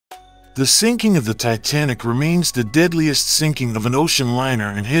The sinking of the Titanic remains the deadliest sinking of an ocean liner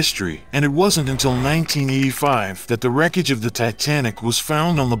in history, and it wasn't until 1985 that the wreckage of the Titanic was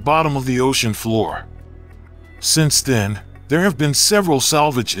found on the bottom of the ocean floor. Since then, there have been several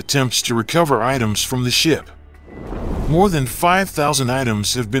salvage attempts to recover items from the ship. More than 5,000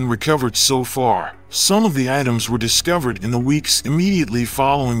 items have been recovered so far. Some of the items were discovered in the weeks immediately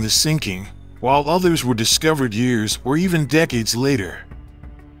following the sinking, while others were discovered years or even decades later.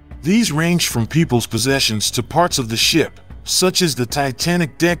 These range from people's possessions to parts of the ship, such as the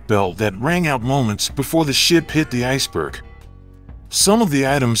Titanic deck bell that rang out moments before the ship hit the iceberg. Some of the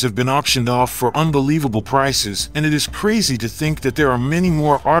items have been auctioned off for unbelievable prices, and it is crazy to think that there are many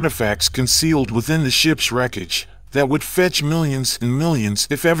more artifacts concealed within the ship's wreckage that would fetch millions and millions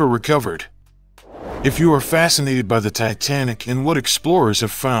if ever recovered. If you are fascinated by the Titanic and what explorers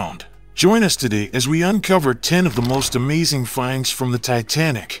have found, join us today as we uncover 10 of the most amazing finds from the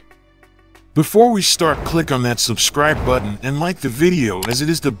Titanic. Before we start, click on that subscribe button and like the video, as it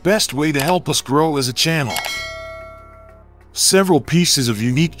is the best way to help us grow as a channel. Several pieces of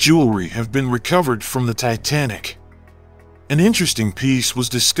unique jewelry have been recovered from the Titanic. An interesting piece was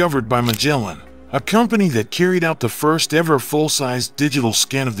discovered by Magellan, a company that carried out the first ever full-size digital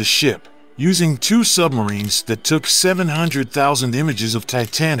scan of the ship, using 2 submarines that took 700,000 images of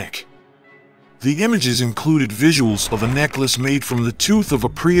Titanic. The images included visuals of a necklace made from the tooth of a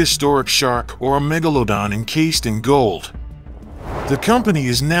prehistoric shark or a megalodon encased in gold. The company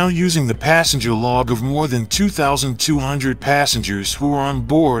is now using the passenger log of more than 2,200 passengers who were on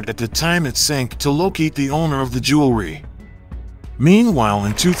board at the time it sank to locate the owner of the jewelry. Meanwhile,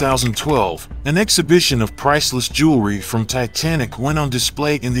 in 2012, an exhibition of priceless jewelry from Titanic went on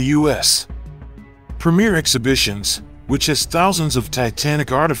display in the US. Premier Exhibitions, which has thousands of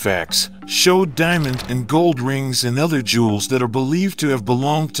Titanic artifacts, showed diamond and gold rings and other jewels that are believed to have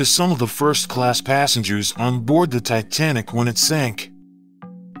belonged to some of the first-class passengers on board the Titanic when it sank.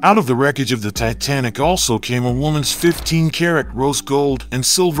 Out of the wreckage of the Titanic also came a woman's 15-karat rose gold and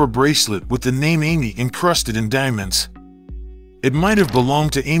silver bracelet with the name Amy encrusted in diamonds. It might have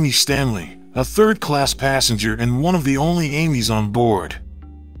belonged to Amy Stanley, a third-class passenger and one of the only Amys on board.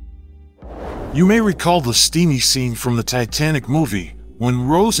 You may recall the steamy scene from the Titanic movie, when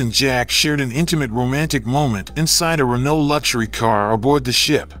Rose and Jack shared an intimate romantic moment inside a Renault luxury car aboard the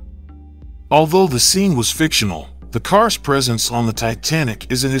ship. Although the scene was fictional, the car's presence on the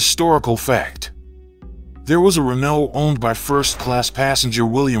Titanic is an historical fact. There was a Renault owned by first-class passenger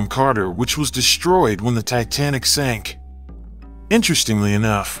William Carter which was destroyed when the Titanic sank. Interestingly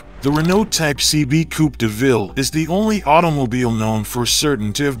enough, the Renault Type CB Coupe de Ville is the only automobile known for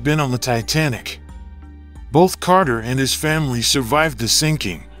certain to have been on the Titanic. Both Carter and his family survived the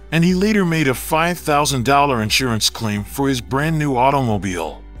sinking, and he later made a $5,000 insurance claim for his brand new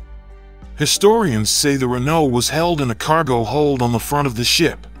automobile. Historians say the Renault was held in a cargo hold on the front of the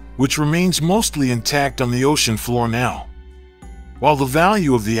ship, which remains mostly intact on the ocean floor now. While the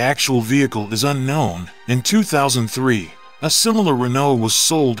value of the actual vehicle is unknown, in 2003, a similar Renault was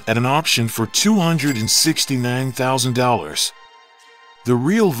sold at an auction for $269,000. The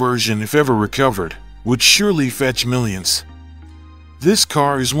real version, if ever recovered, would surely fetch millions. This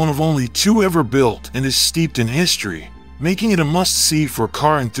car is one of only 2 ever built and is steeped in history, making it a must-see for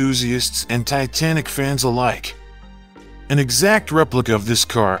car enthusiasts and Titanic fans alike. An exact replica of this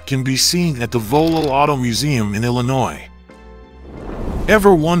car can be seen at the Volo Auto Museum in Illinois.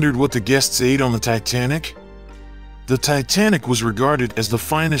 Ever wondered what the guests ate on the Titanic? The Titanic was regarded as the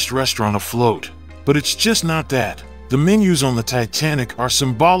finest restaurant afloat, but it's just not that. The menus on the Titanic are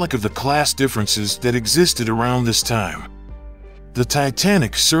symbolic of the class differences that existed around this time. The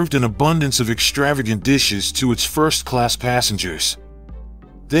Titanic served an abundance of extravagant dishes to its first-class passengers.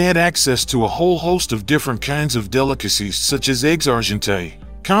 They had access to a whole host of different kinds of delicacies such as eggs argenteuil,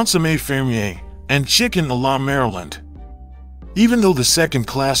 consommé fermier, and chicken à la Maryland. Even though the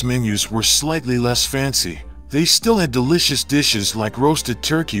second-class menus were slightly less fancy, they still had delicious dishes like roasted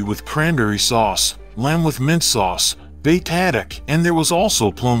turkey with cranberry sauce, lamb with mint sauce, baked haddock, and there was also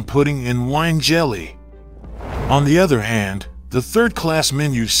plum pudding and wine jelly. On the other hand, the third-class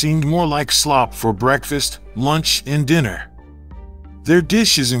menu seemed more like slop for breakfast, lunch, and dinner. Their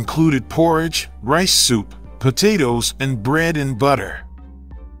dishes included porridge, rice soup, potatoes, and bread and butter.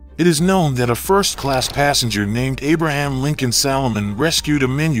 It is known that a first-class passenger named Abraham Lincoln Salomon rescued a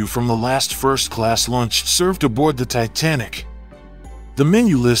menu from the last first-class lunch served aboard the Titanic. The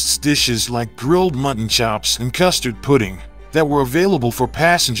menu lists dishes like grilled mutton chops and custard pudding that were available for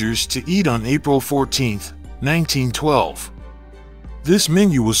passengers to eat on April 14, 1912. This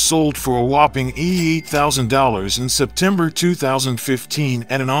menu was sold for a whopping $88,000 in September 2015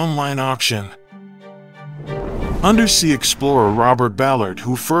 at an online auction. Undersea explorer Robert Ballard,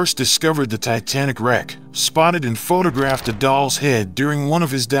 who first discovered the Titanic wreck, spotted and photographed a doll's head during one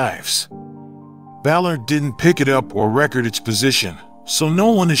of his dives. Ballard didn't pick it up or record its position, so no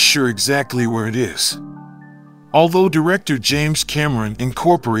one is sure exactly where it is. Although director James Cameron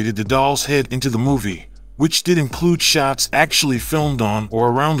incorporated the doll's head into the movie, which did include shots actually filmed on or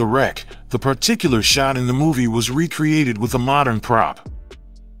around the wreck, the particular shot in the movie was recreated with a modern prop.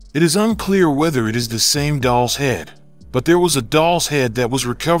 It is unclear whether it is the same doll's head, but there was a doll's head that was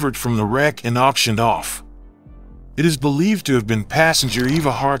recovered from the wreck and auctioned off. It is believed to have been passenger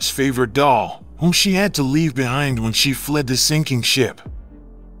Eva Hart's favorite doll, whom she had to leave behind when she fled the sinking ship.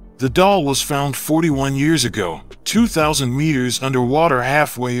 The doll was found 41 years ago, 2,000 meters underwater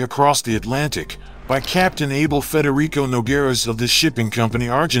halfway across the Atlantic, by Captain Abel Federico Nogueras of the shipping company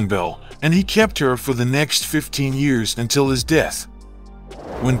Argenbel, and he kept her for the next 15 years until his death.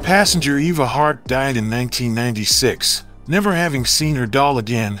 When passenger Eva Hart died in 1996, never having seen her doll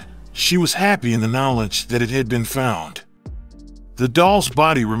again, she was happy in the knowledge that it had been found. The doll's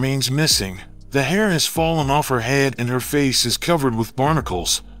body remains missing, the hair has fallen off her head and her face is covered with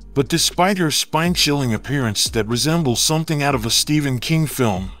barnacles, but despite her spine-chilling appearance that resembles something out of a Stephen King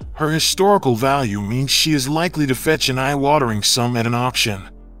film, her historical value means she is likely to fetch an eye-watering sum at an auction.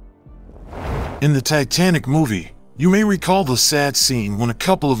 In the Titanic movie, you may recall the sad scene when a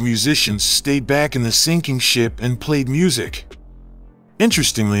couple of musicians stayed back in the sinking ship and played music.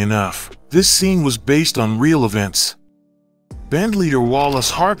 Interestingly enough, this scene was based on real events. Bandleader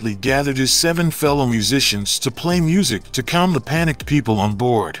Wallace Hartley gathered his 7 fellow musicians to play music to calm the panicked people on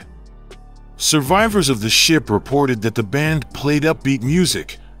board. Survivors of the ship reported that the band played upbeat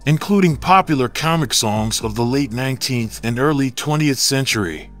music, including popular comic songs of the late 19th and early 20th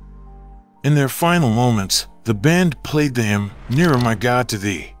century. In their final moments, the band played the hymn, "Nearer My God to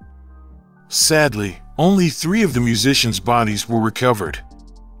Thee." Sadly, only 3 of the musicians' bodies were recovered.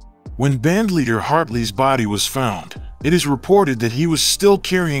 When bandleader Hartley's body was found, it is reported that he was still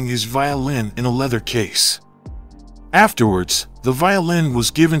carrying his violin in a leather case. Afterwards, the violin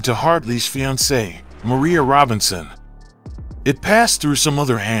was given to Hartley's fiancée, Maria Robinson. It passed through some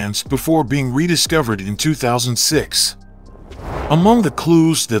other hands before being rediscovered in 2006. Among the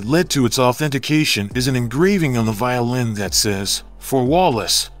clues that led to its authentication is an engraving on the violin that says, "For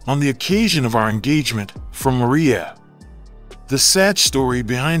Wallace, on the occasion of our engagement, from Maria." The sad story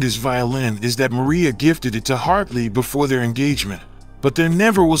behind his violin is that Maria gifted it to Hartley before their engagement, but there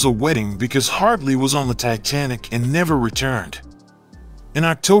never was a wedding because Hartley was on the Titanic and never returned. In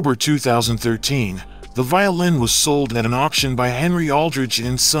October 2013, the violin was sold at an auction by Henry Aldridge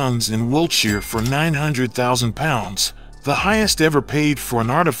and Sons in Wiltshire for £900,000, the highest ever paid for an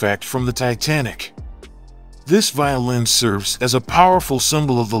artifact from the Titanic. This violin serves as a powerful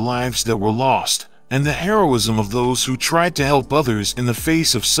symbol of the lives that were lost, and the heroism of those who tried to help others in the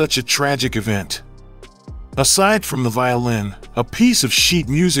face of such a tragic event. Aside from the violin, a piece of sheet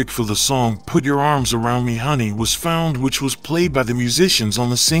music for the song "Put Your Arms Around Me Honey" was found, which was played by the musicians on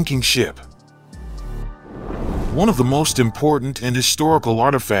the sinking ship. One of the most important and historical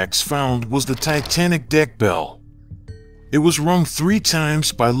artifacts found was the Titanic deck bell. It was rung 3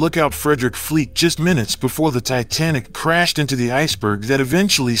 times by lookout Frederick Fleet just minutes before the Titanic crashed into the iceberg that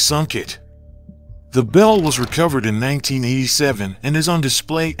eventually sunk it. The bell was recovered in 1987 and is on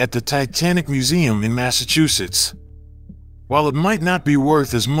display at the Titanic Museum in Massachusetts. While it might not be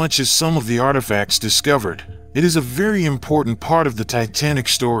worth as much as some of the artifacts discovered, it is a very important part of the Titanic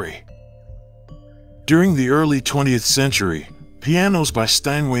story. During the early 20th century, pianos by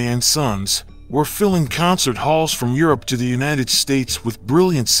Steinway and Sons were filling concert halls from Europe to the United States with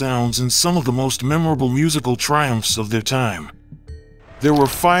brilliant sounds and some of the most memorable musical triumphs of their time. There were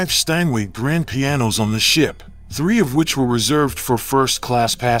 5 Steinway grand pianos on the ship, 3 of which were reserved for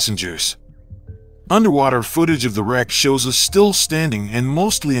first-class passengers. Underwater footage of the wreck shows a still-standing and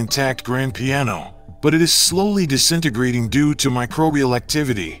mostly intact grand piano, but it is slowly disintegrating due to microbial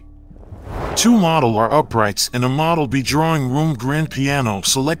activity. 2 model are uprights and a Model B drawing room grand piano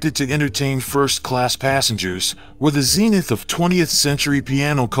selected to entertain first-class passengers were the zenith of 20th century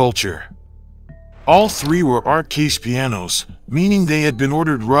piano culture. All 3 were art case pianos, meaning they had been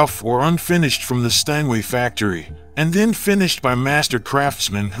ordered rough or unfinished from the Steinway factory, and then finished by master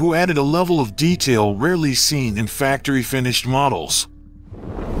craftsmen who added a level of detail rarely seen in factory-finished models.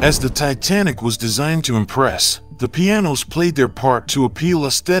 As the Titanic was designed to impress, the pianos played their part to appeal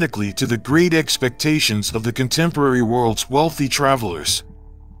aesthetically to the great expectations of the contemporary world's wealthy travelers.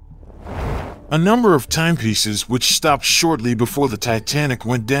 A number of timepieces which stopped shortly before the Titanic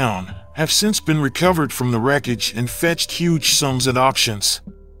went down have since been recovered from the wreckage and fetched huge sums at auctions.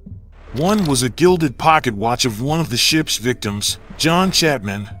 One was a gilded pocket watch of one of the ship's victims, John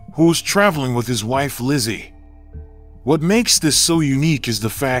Chapman, who was traveling with his wife Lizzie. What makes this so unique is the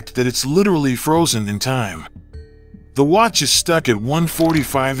fact that it's literally frozen in time. The watch is stuck at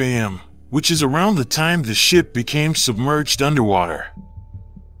 1:45 a.m., which is around the time the ship became submerged underwater.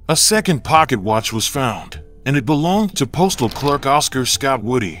 A second pocket watch was found, and it belonged to postal clerk Oscar Scott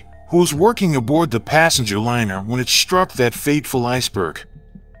Woody, who was working aboard the passenger liner when it struck that fateful iceberg.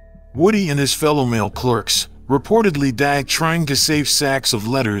 Woody and his fellow male clerks reportedly died trying to save sacks of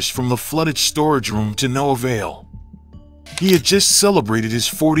letters from the flooded storage room to no avail. He had just celebrated his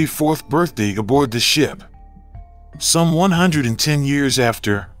 44th birthday aboard the ship. Some 110 years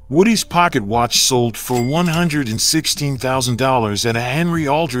after, Woody's pocket watch sold for $116,000 at a Henry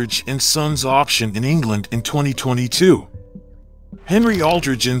Aldridge & Sons auction in England in 2022. Henry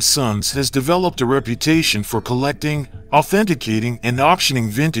Aldridge & Sons has developed a reputation for collecting, authenticating, and auctioning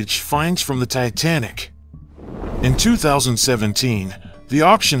vintage finds from the Titanic. In 2017, the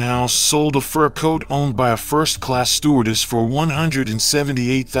auction house sold a fur coat owned by a first-class stewardess for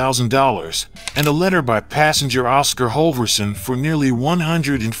 $178,000, and a letter by passenger Oscar Holverson for nearly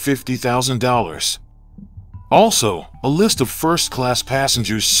 $150,000. Also, a list of first-class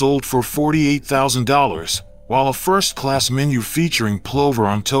passengers sold for $48,000, while a first-class menu featuring plover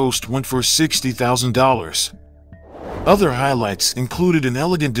on toast went for $60,000. Other highlights included an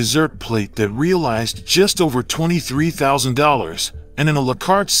elegant dessert plate that realized just over $23,000, and an a la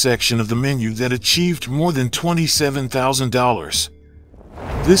carte section of the menu that achieved more than $27,000.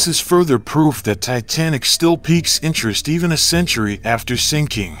 This is further proof that Titanic still piques interest even a century after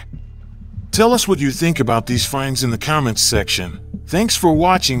sinking. Tell us what you think about these finds in the comments section. Thanks for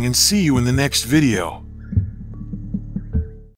watching and see you in the next video.